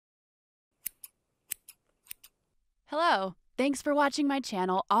Hello, thanks for watching my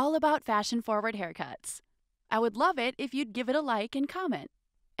channel all about fashion-forward haircuts. I would love it if you'd give it a like and comment.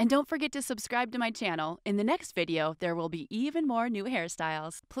 And don't forget to subscribe to my channel. In the next video, there will be even more new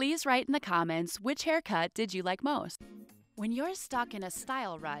hairstyles. Please write in the comments which haircut did you like most. When you're stuck in a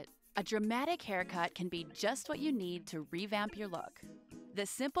style rut, a dramatic haircut can be just what you need to revamp your look. The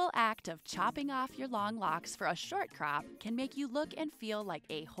simple act of chopping off your long locks for a short crop can make you look and feel like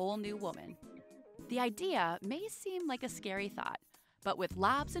a whole new woman. The idea may seem like a scary thought, but with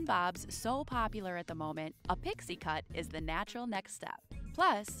lobs and bobs so popular at the moment, a pixie cut is the natural next step.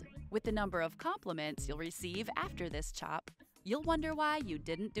 Plus, with the number of compliments you'll receive after this chop, you'll wonder why you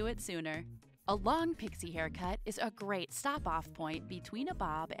didn't do it sooner. A long pixie haircut is a great stop-off point between a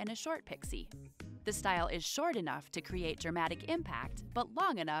bob and a short pixie. The style is short enough to create dramatic impact, but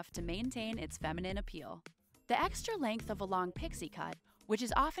long enough to maintain its feminine appeal. The extra length of a long pixie cut, which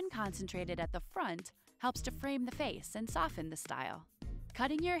is often concentrated at the front, helps to frame the face and soften the style.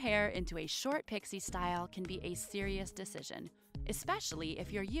 Cutting your hair into a short pixie style can be a serious decision, especially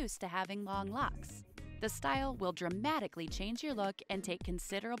if you're used to having long locks. The style will dramatically change your look and take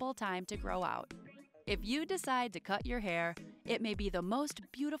considerable time to grow out. If you decide to cut your hair, it may be the most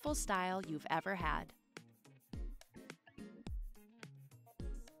beautiful style you've ever had.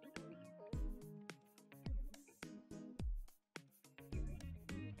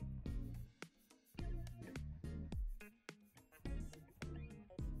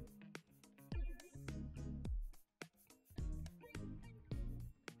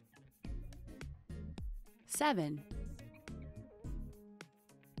 Seven.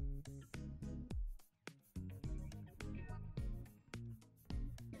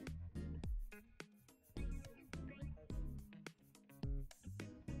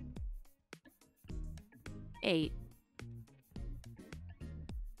 8.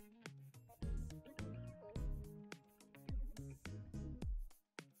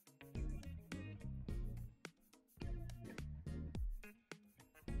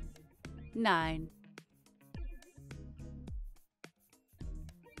 9.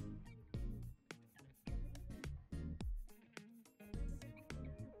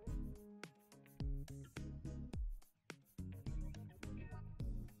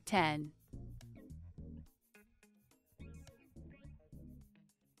 10.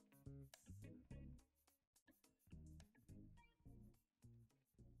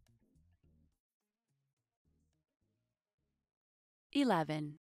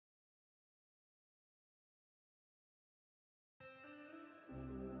 11.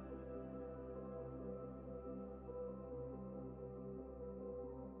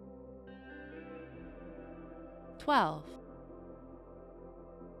 12.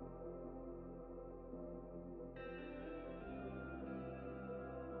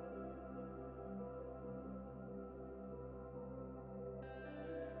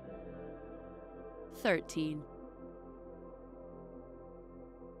 13.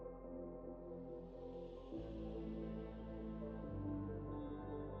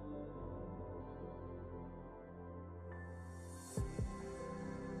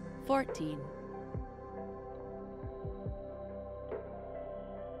 14.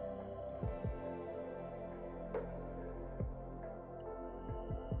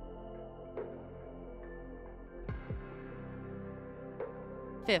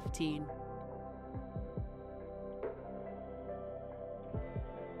 15.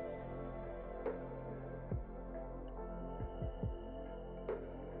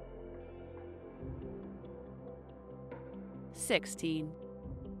 16.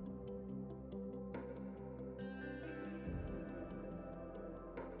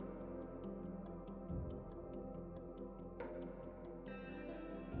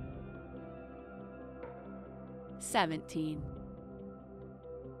 17.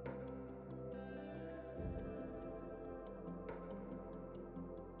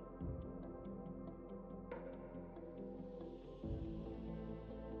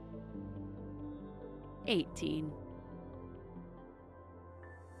 18.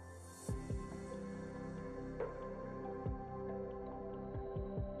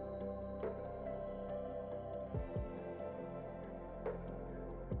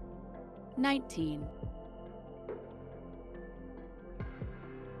 19.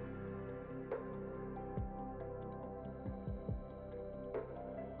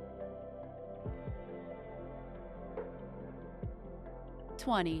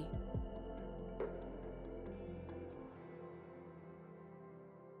 20.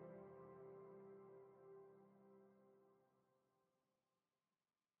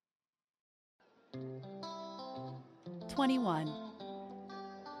 21.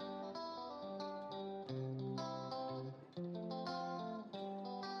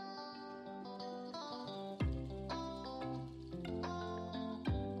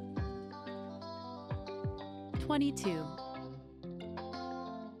 22,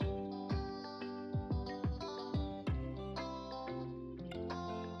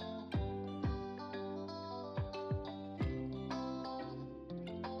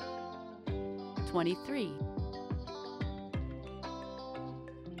 23,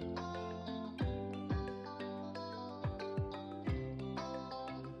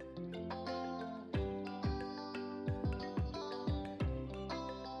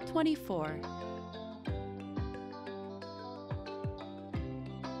 24,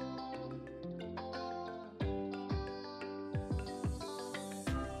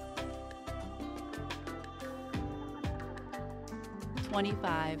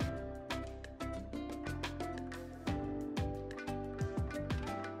 25,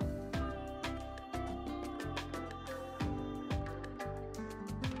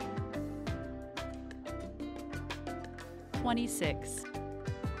 26,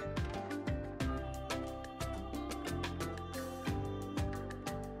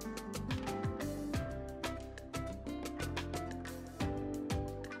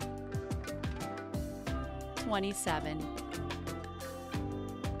 27,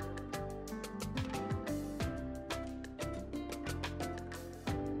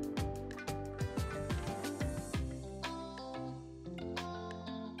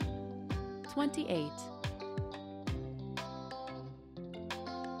 28,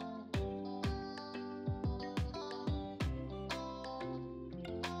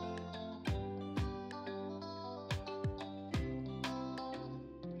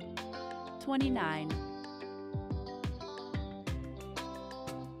 29,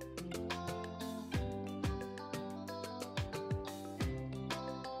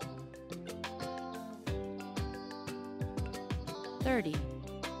 30,